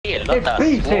kill, There's not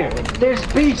bees here. There's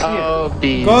bees here. Oh,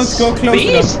 bees. Don't go close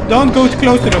to them. Don't go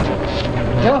close to them.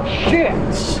 Oh shit.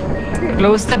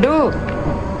 Close the door.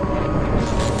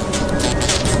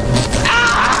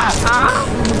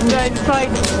 They're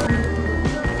inside.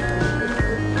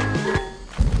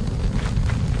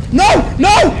 No!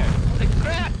 No!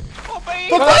 Crap!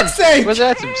 For fuck's sake! Where's the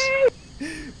items?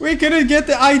 We couldn't get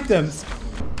the items.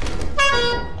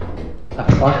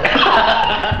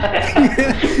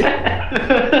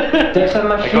 There's a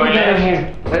machine gun in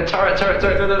here. Turret.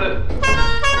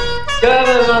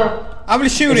 I will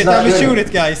shoot it. I will shoot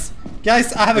it, guys.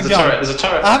 Guys, I have a gun. There's a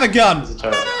turret. I have a gun. There's a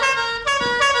turret.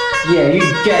 Yeah, you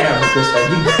get him, Gustav.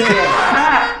 You get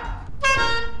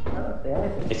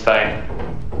him. It's fine.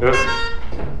 Oop.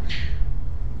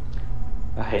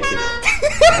 I hate this.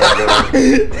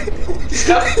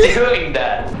 Stop doing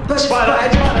that!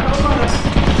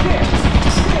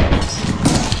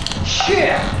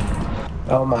 Shit!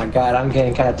 Oh my god, I'm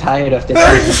getting kind of tired of this.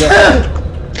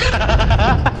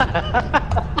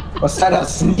 What's that? A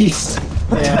sneeze?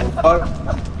 Yeah.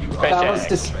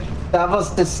 That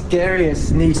was the scariest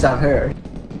sneeze I've heard.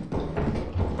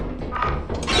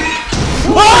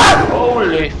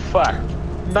 Holy fuck.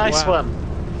 Nice one.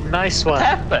 Nice one. What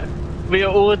happened? We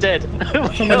are all dead.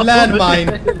 From a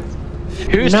landmine.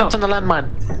 Who stepped on the landmine?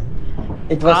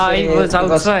 It was, I was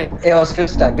outside. It was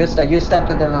Gustav. Gustav, you stepped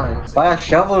on the line. Buy a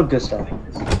shovel, Gustav.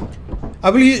 I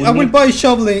will buy a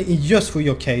shovel just for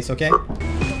your case, okay?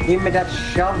 Give me that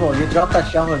shovel. You dropped that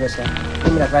shovel, Gustav.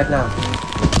 Give me that right now.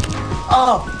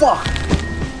 Oh, fuck!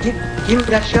 Give me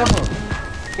that shovel.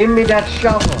 Give me that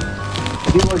shovel.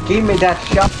 You will give me that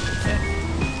shovel.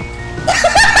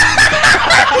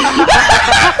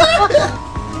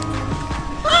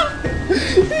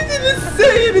 He didn't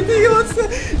say anything. He was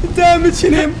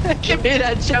damaging him. Give me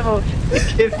that shovel.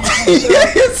 Give me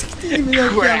Yes, give me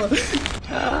that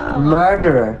shovel.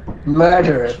 Murderer.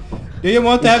 Murderer. Do you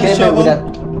want to have a shovel?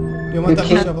 Do you want to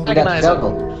have a shovel? That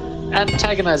shovel.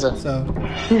 Antagonizer. So.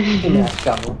 Give me that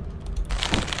shovel.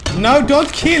 No,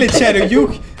 don't kill it, Shadow.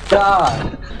 You.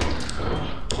 God.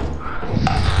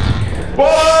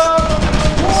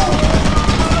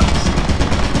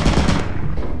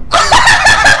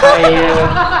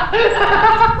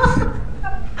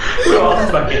 We all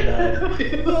fucking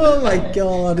died. Oh my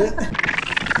god.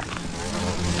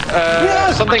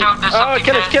 Something. Oh,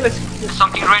 kill it.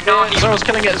 Something right now. Zoro's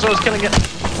killing it.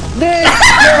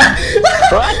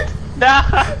 What? No.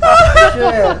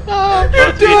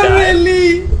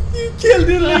 You killed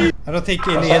Lee. I don't think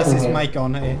Lee has his mic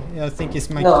on. I think his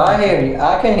mic. No, I hear you.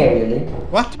 I can hear you, Lee.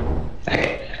 What?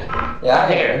 Okay. Yeah,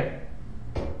 I hear you.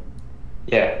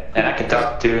 Yeah, and I can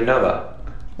talk to Nova.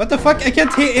 What the fuck? I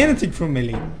can't hear anything from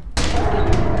Millie.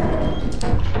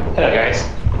 Hello, guys.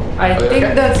 I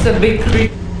think that's a big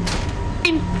creep.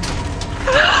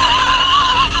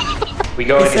 We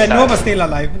go He in said this Nova's time. still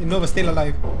alive. Nova's still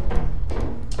alive.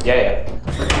 Yeah.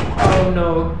 Oh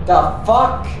no. The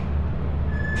fuck?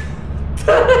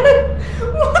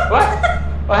 What?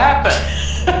 What happened?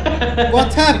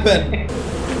 What happened?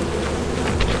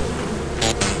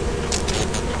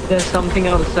 There's something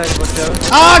outside, watch out.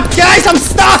 Ah, guys, I'm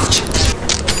stuck!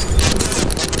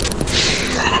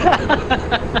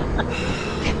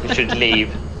 We should leave.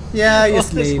 Yeah,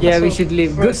 just leave. Yeah, we should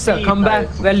leave. Gustav, come back.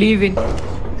 We're leaving.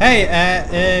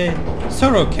 Hey,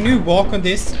 Zoro, can you walk on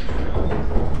this?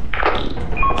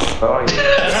 Oh,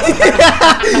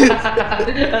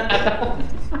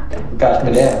 Got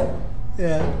me there.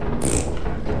 Yeah.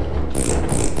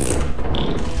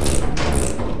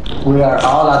 We are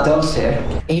all adults here.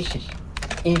 Asian.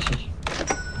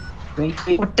 Wait.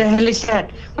 What the hell is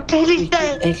that?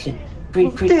 Asian.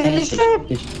 What the hell is that?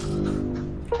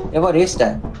 Yeah, what is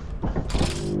that?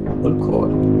 Good call.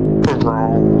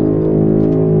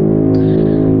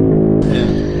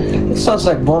 It sounds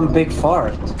like one big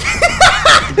fart.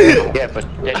 Yeah, but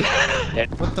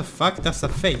What the fuck? That's a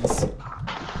face.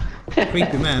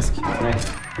 Creepy mask.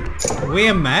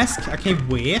 Wear mask? I can't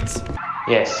wear it.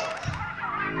 yes.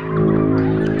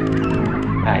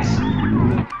 Nice.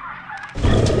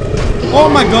 Oh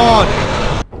my god!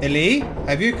 Ellie,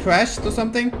 have you crashed or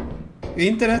something? Your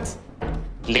internet?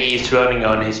 Lee is running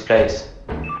on his place.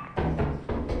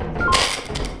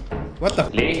 What the?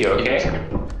 Lee, you okay?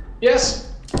 Yes.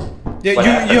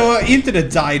 Yeah, your internet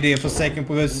died there for a second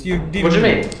because you didn't. What do you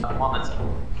mean?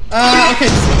 Okay.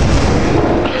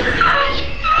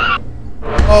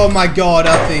 Oh my god,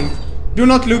 that thing. Do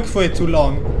not look for it too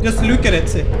long. Just look at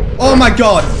it. Oh my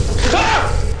god.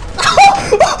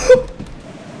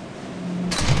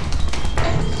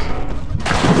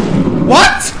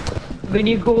 What? when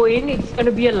you go in, it's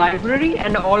gonna be a library,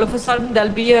 and all of a sudden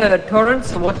there'll be a torrent.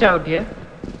 So watch out, yeah.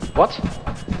 What?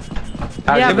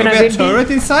 Yeah, There when will I be a went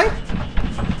turret inside?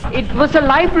 It was a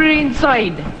library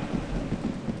inside.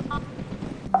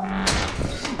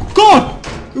 God!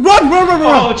 Run, run, run,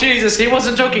 run! Oh Jesus, he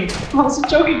wasn't joking. He wasn't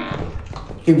joking.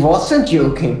 He wasn't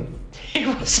joking. He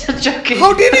wasn't joking.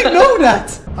 How did he know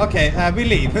that? Okay, we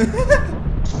leave.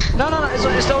 No,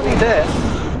 it's only there.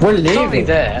 We're It's only leaving.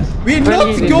 there. We're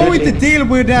not going to deal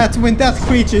with that when that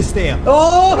creature is there.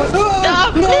 Oh!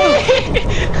 No!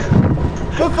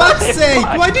 For fuck's sake,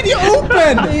 why did you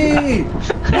open?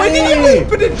 Why did you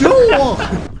open the door?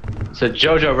 It's a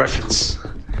JoJo reference.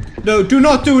 No, do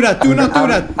not do that, do not do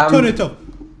that. Turn it off.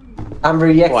 I'm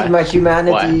rejecting Why? my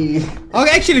humanity.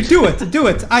 Okay, actually do it, do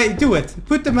it. Do it.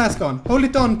 Put the mask on. Hold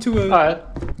it on to Alright.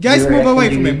 Guys, You're move away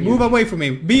actually from him. you. Move away from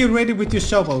him. Be ready with your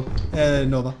shovel,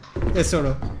 Nova.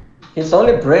 Zoro. It's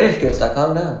only British kids, like,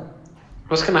 calm down.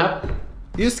 What's gonna happen?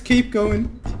 Just keep going.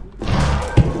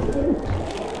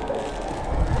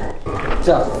 What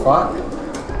the fuck?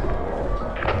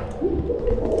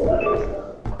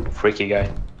 Freaky guy.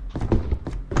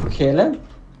 Kill him?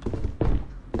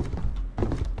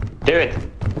 Do it.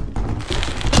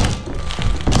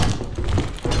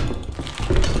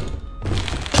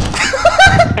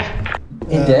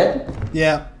 He dead?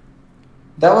 Yeah.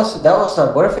 That was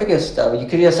not worth it, stuff. You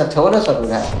could just have told us what would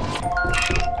happen.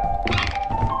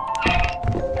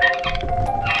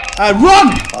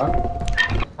 Run! Fuck.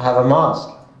 I have a mask.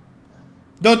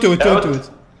 Don't do it, don't do it.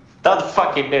 Don't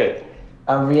fucking do it.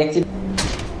 I'm reacting.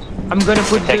 I'm gonna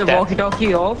put Take the that.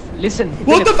 walkie-talkie off. Listen.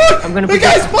 What the Philip, fuck? I'm gonna The put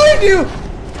guy's behind you!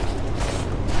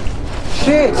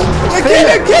 Shit! Kill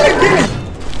him, kill him, kill him!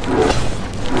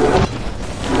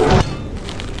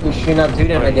 We should not do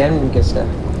that again, BoGustav.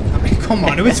 I mean, come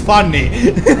on, it was funny.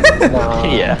 No.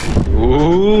 Yeah.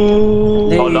 Ooh.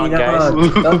 Hey, Hold on, no, guys.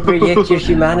 don't reject your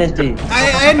humanity.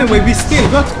 Anyway, we still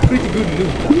got pretty good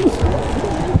loot.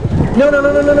 No, no,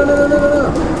 no, no, no, no, no, no,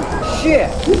 no, no. Shit!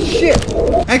 Shit!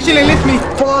 Actually, let me...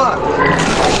 Fuck!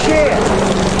 Shit!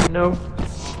 No.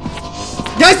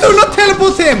 Guys, do not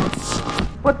teleport him!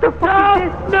 What the fuck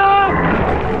is this? No!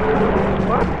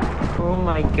 What? Oh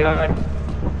my god.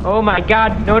 Oh my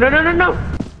god. No, no, no, no, no!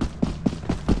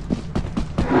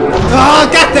 Oh,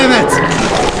 goddammit!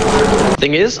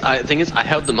 Thing is, I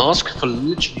held the mask for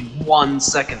literally 1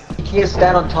 second. You can't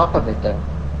stand on top of it, though.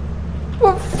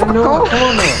 Oh, fuck No, off! come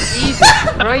on, man. Jesus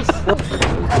Christ!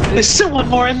 There's still one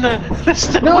more in there. There's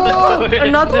still No, one more in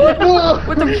Another there. one?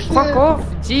 What the fuck off?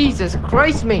 Jesus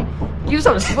Christ, man! Give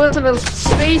some personal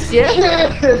space, yeah?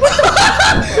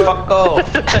 Fuck off.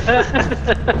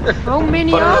 How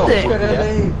many Fuck are off.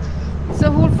 there? Is the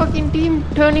whole fucking team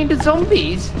turn into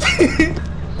zombies?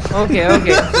 Okay,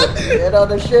 okay. Get on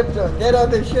the ship, though. Get on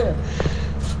the ship.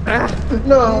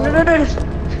 No, no, no, no.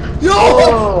 Yo!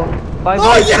 Oh! Bye Oh,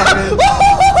 bye, yeah! suckers.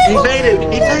 He made it. He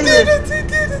He made did it. it, he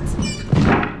did it!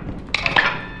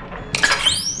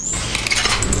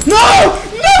 No!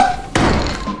 No!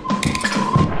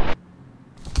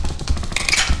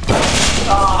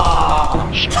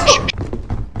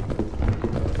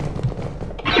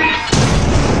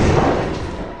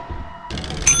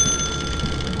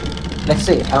 Let's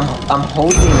see, I'm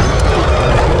holding.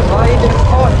 Why the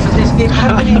fuck does this keep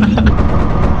happening?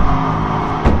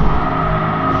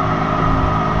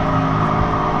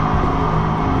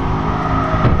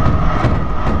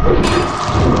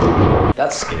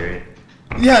 That's scary.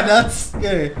 Yeah, that's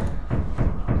scary.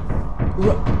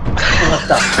 What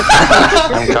the?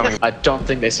 I'm coming. I don't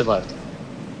think they survived.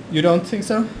 You don't think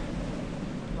so?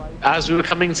 As we were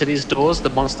coming to these doors, the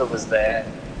monster was there.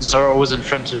 Zoro was in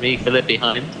front of me, Philip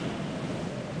behind.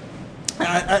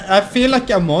 I feel like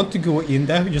I want to go in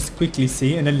there, just quickly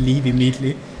see, and then leave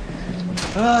immediately.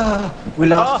 Ah, we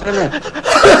lost Philip.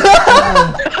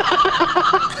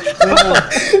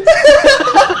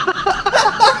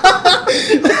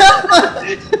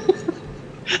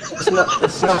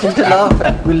 It's nothing to laugh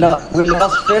at. We lost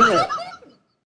Philip.